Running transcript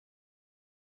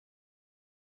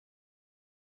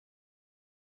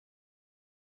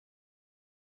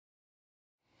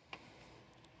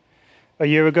A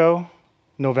year ago,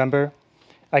 November,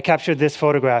 I captured this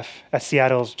photograph at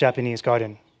Seattle's Japanese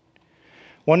garden.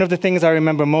 One of the things I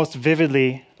remember most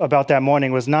vividly about that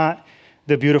morning was not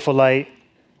the beautiful light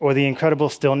or the incredible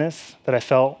stillness that I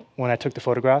felt when I took the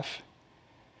photograph.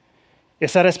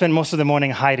 It's that I spent most of the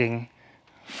morning hiding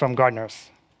from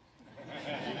gardeners.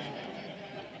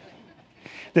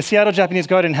 The Seattle Japanese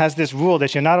garden has this rule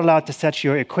that you're not allowed to set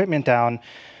your equipment down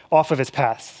off of its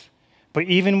paths. But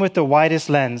even with the widest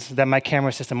lens that my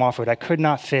camera system offered, I could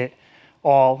not fit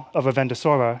all of a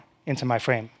Vendosora into my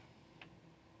frame.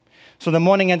 So the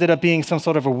morning ended up being some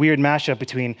sort of a weird mashup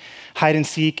between hide and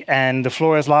seek and the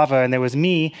floor is lava, and there was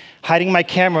me hiding my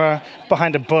camera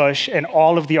behind a bush, and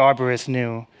all of the arborists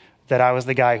knew that I was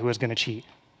the guy who was going to cheat.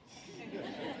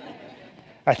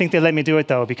 I think they let me do it,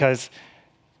 though, because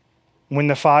when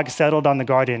the fog settled on the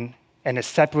garden and it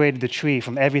separated the tree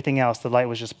from everything else, the light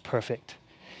was just perfect.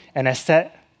 And I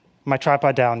set my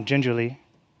tripod down gingerly,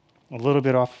 a little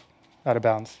bit off out of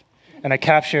bounds, and I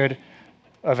captured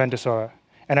a Vendosora.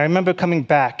 And I remember coming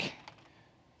back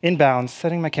inbounds,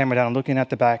 setting my camera down, looking at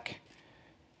the back,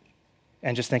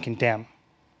 and just thinking, damn,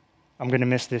 I'm going to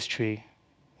miss this tree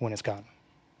when it's gone.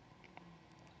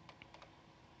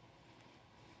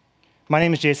 My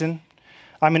name is Jason.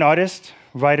 I'm an artist,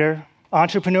 writer,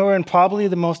 entrepreneur, and probably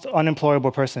the most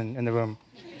unemployable person in the room.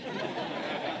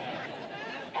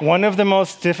 One of the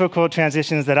most difficult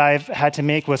transitions that I've had to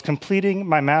make was completing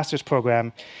my master's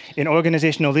program in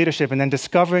organizational leadership and then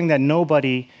discovering that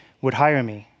nobody would hire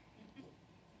me.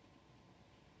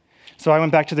 So I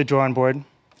went back to the drawing board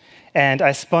and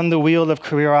I spun the wheel of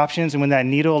career options, and when that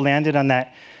needle landed on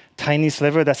that tiny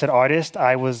sliver that said artist,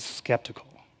 I was skeptical.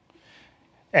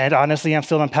 And honestly, I'm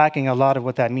still unpacking a lot of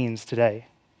what that means today.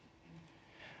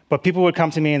 But people would come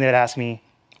to me and they'd ask me,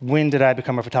 when did I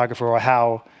become a photographer, or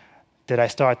how did I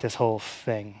start this whole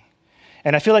thing?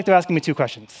 And I feel like they're asking me two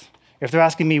questions. If they're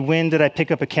asking me when did I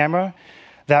pick up a camera,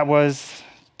 that was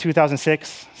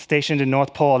 2006, stationed in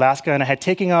North Pole, Alaska, and I had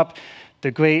taken up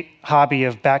the great hobby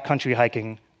of backcountry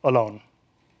hiking alone,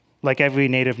 like every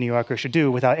native New Yorker should do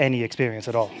without any experience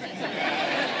at all.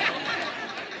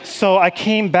 So I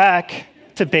came back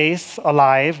to base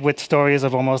alive with stories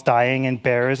of almost dying and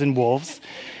bears and wolves,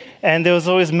 and it was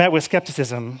always met with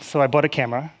skepticism, so I bought a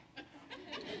camera.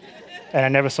 And I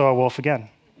never saw a wolf again.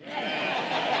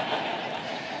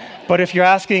 But if you're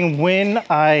asking when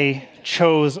I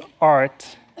chose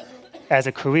art as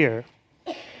a career,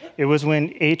 it was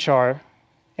when HR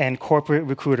and corporate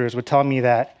recruiters would tell me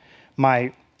that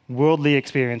my worldly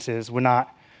experiences were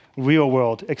not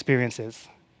real-world experiences.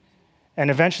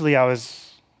 And eventually I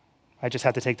just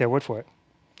had to take their word for it.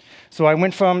 So I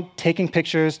went from taking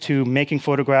pictures to making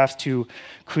photographs to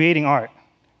creating art.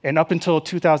 And up until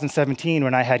 2017,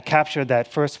 when I had captured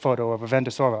that first photo of a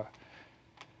Vendosora,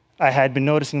 I had been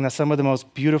noticing that some of the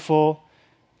most beautiful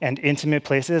and intimate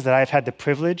places that I've had the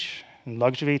privilege and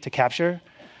luxury to capture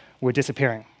were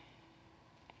disappearing.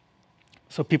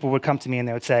 So people would come to me and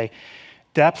they would say,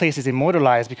 that place is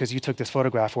immortalized because you took this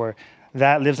photograph, or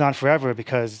that lives on forever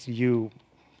because you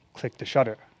clicked the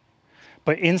shutter.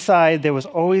 But inside, there was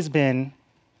always been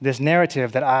this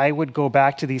narrative that I would go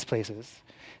back to these places,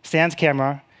 sans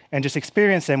camera, and just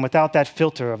experience them without that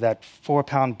filter of that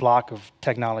 4-pound block of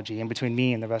technology in between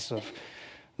me and the rest of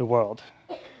the world.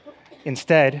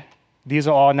 Instead, these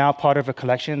are all now part of a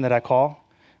collection that I call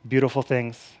Beautiful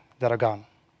Things That Are Gone.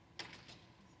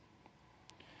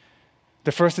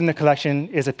 The first in the collection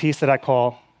is a piece that I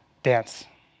call Dance.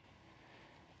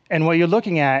 And what you're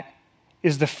looking at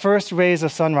is the first rays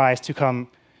of sunrise to come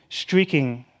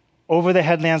streaking over the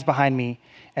headlands behind me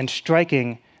and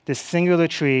striking this singular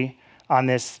tree on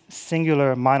this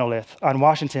singular monolith on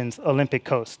Washington's Olympic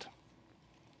coast.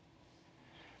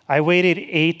 I waited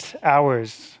 8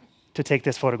 hours to take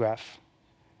this photograph.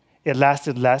 It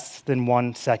lasted less than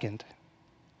 1 second.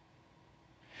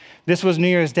 This was New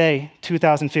Year's Day,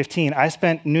 2015. I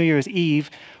spent New Year's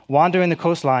Eve wandering the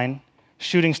coastline,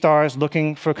 shooting stars,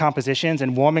 looking for compositions,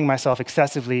 and warming myself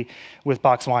excessively with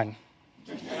box wine.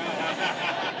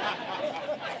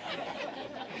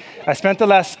 I spent the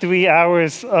last 3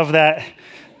 hours of that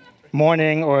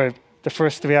morning, or the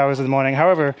first 3 hours of the morning,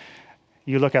 however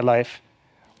you look at life,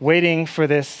 waiting for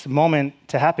this moment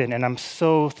to happen. And I'm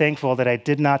so thankful that I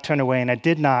did not turn away and I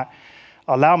did not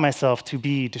allow myself to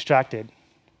be distracted.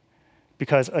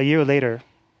 Because a year later,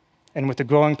 and with the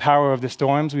growing power of the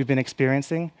storms we've been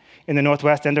experiencing in the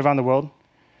Northwest and around the world,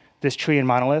 this tree and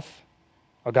monolith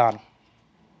are gone.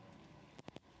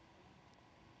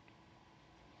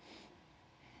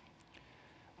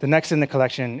 The next in the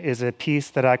collection is a piece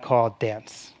that I call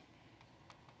Dance.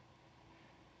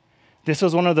 This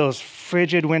was one of those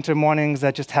frigid winter mornings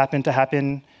that just happened to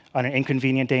happen on an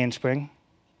inconvenient day in spring.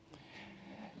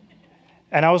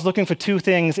 And I was looking for two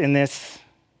things in this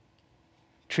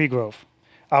tree grove.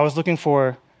 I was looking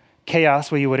for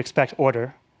chaos where you would expect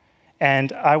order,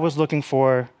 and I was looking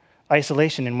for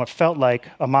isolation in what felt like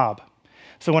a mob.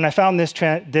 So when I found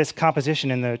this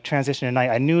composition in the transition at night,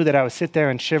 I knew that I would sit there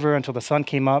and shiver until the sun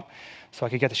came up so I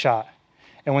could get the shot.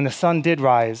 And when the sun did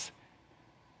rise,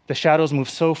 the shadows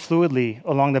moved so fluidly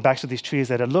along the backs of these trees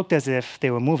that it looked as if they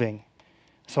were moving.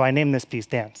 So I named this piece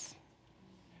Dance.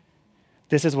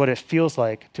 This is what it feels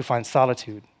like to find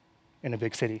solitude in a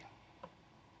big city.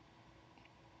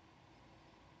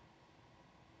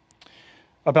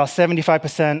 About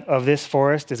 75% of this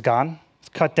forest is gone. It's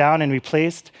cut down and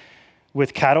replaced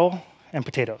with cattle and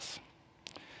potatoes.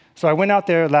 So I went out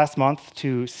there last month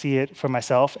to see it for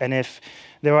myself, and if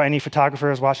there are any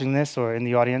photographers watching this or in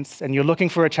the audience, and you're looking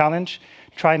for a challenge,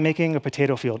 try making a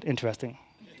potato field interesting.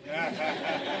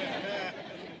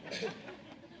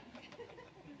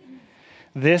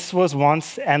 This was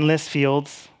once endless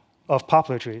fields of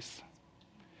poplar trees.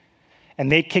 And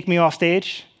they'd kick me off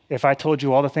stage if I told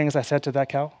you all the things I said to that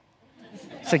cow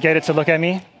to get it to look at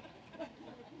me.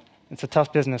 It's a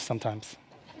tough business sometimes.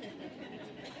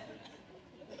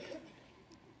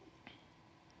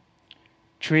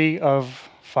 Tree of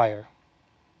Fire.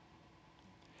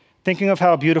 Thinking of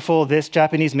how beautiful this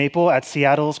Japanese maple at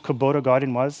Seattle's Kubota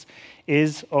Garden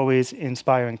is always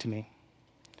inspiring to me.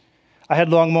 I had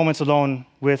long moments alone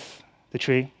with the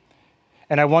tree,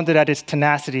 and I wondered at its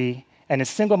tenacity and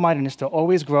its single-mindedness to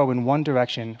always grow in one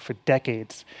direction for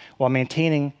decades while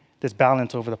maintaining this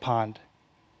balance over the pond,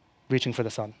 reaching for the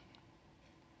sun.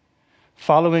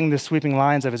 Following the sweeping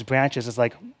lines of its branches is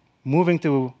like moving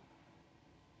through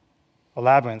a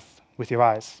labyrinth with your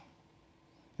eyes.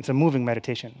 It's a moving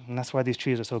meditation, and that's why these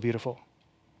trees are so beautiful.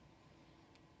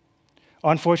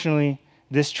 Unfortunately,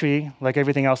 this tree, like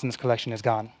everything else in this collection, is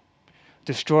gone.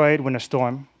 Destroyed when a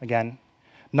storm, again,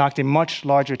 knocked a much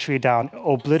larger tree down,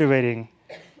 obliterating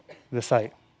the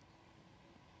site.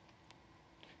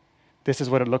 This is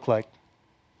what it looked like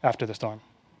after the storm.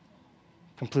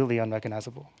 Completely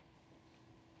unrecognizable.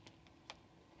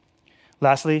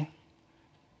 Lastly,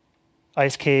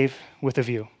 Ice Cave with a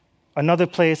View. Another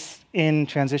place in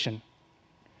transition.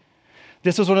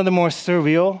 This was one of the more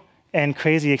surreal and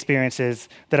crazy experiences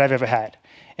that I've ever had.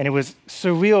 And it was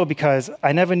surreal because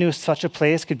I never knew such a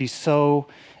place could be so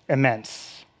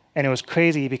immense. And it was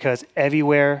crazy because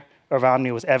everywhere around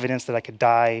me was evidence that I could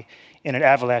die in an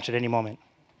avalanche at any moment.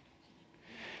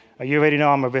 You already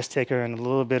know I'm a risk taker and a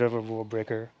little bit of a rule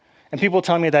breaker. And people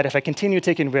tell me that if I continue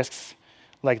taking risks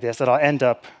like this, that I'll end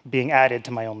up being added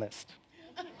to my own list.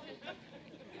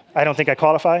 I don't think I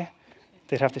qualify.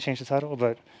 They'd have to change the title,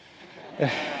 but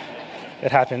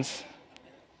it happens.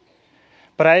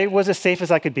 But I was as safe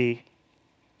as I could be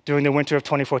during the winter of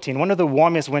 2014, one of the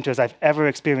warmest winters I've ever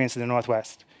experienced in the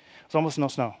Northwest. There was almost no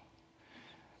snow.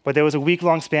 But there was a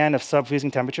week-long span of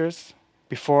sub-freezing temperatures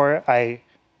before I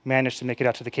managed to make it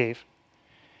out to the cave.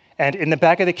 And in the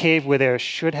back of the cave where there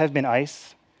should have been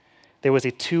ice, there was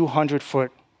a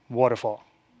 200-foot waterfall.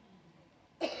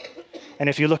 And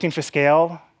if you're looking for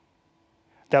scale,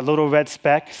 that little red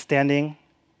speck standing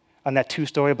on that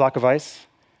 2-story block of ice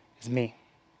is me.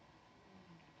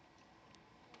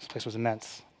 This place was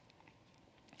immense.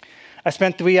 I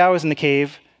spent 3 hours in the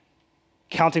cave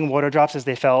counting water drops as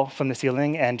they fell from the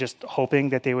ceiling and just hoping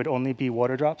that they would only be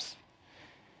water drops.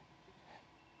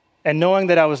 And knowing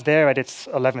that I was there at its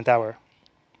 11th hour,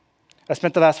 I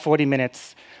spent the last 40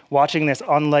 minutes watching this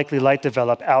unlikely light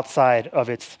develop outside of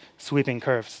its sweeping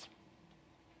curves.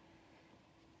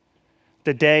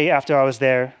 The day after I was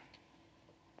there,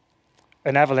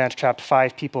 an avalanche trapped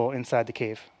 5 people inside the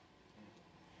cave.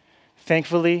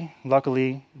 Thankfully,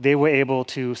 luckily, they were able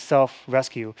to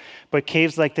self-rescue, but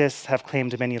caves like this have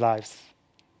claimed many lives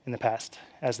in the past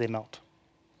as they melt.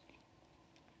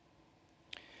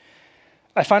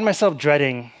 I find myself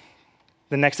dreading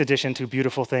the next addition to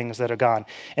beautiful things that are gone,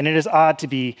 and it is odd to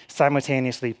be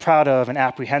simultaneously proud of and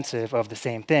apprehensive of the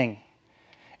same thing.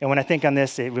 And when I think on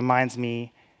this, it reminds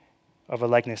me of a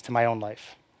likeness to my own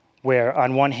life, where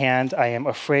on one hand, I am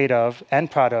afraid of and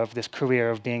proud of this career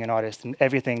of being an artist and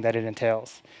everything that it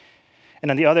entails. And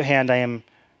on the other hand, I am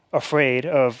afraid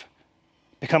of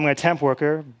becoming a temp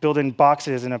worker, building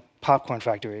boxes in a popcorn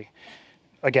factory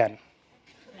again.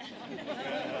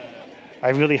 I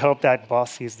really hope that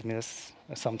boss sees this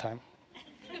sometime.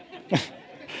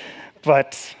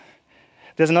 But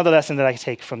there's another lesson that I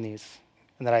take from these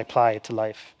and that I apply to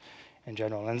life in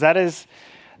general, and that is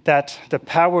that the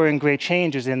power and great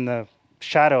change is in the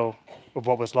shadow of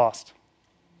what was lost.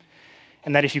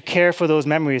 and that if you care for those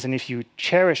memories and if you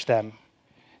cherish them,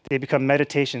 they become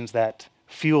meditations that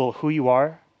fuel who you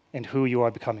are and who you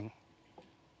are becoming.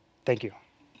 Thank you.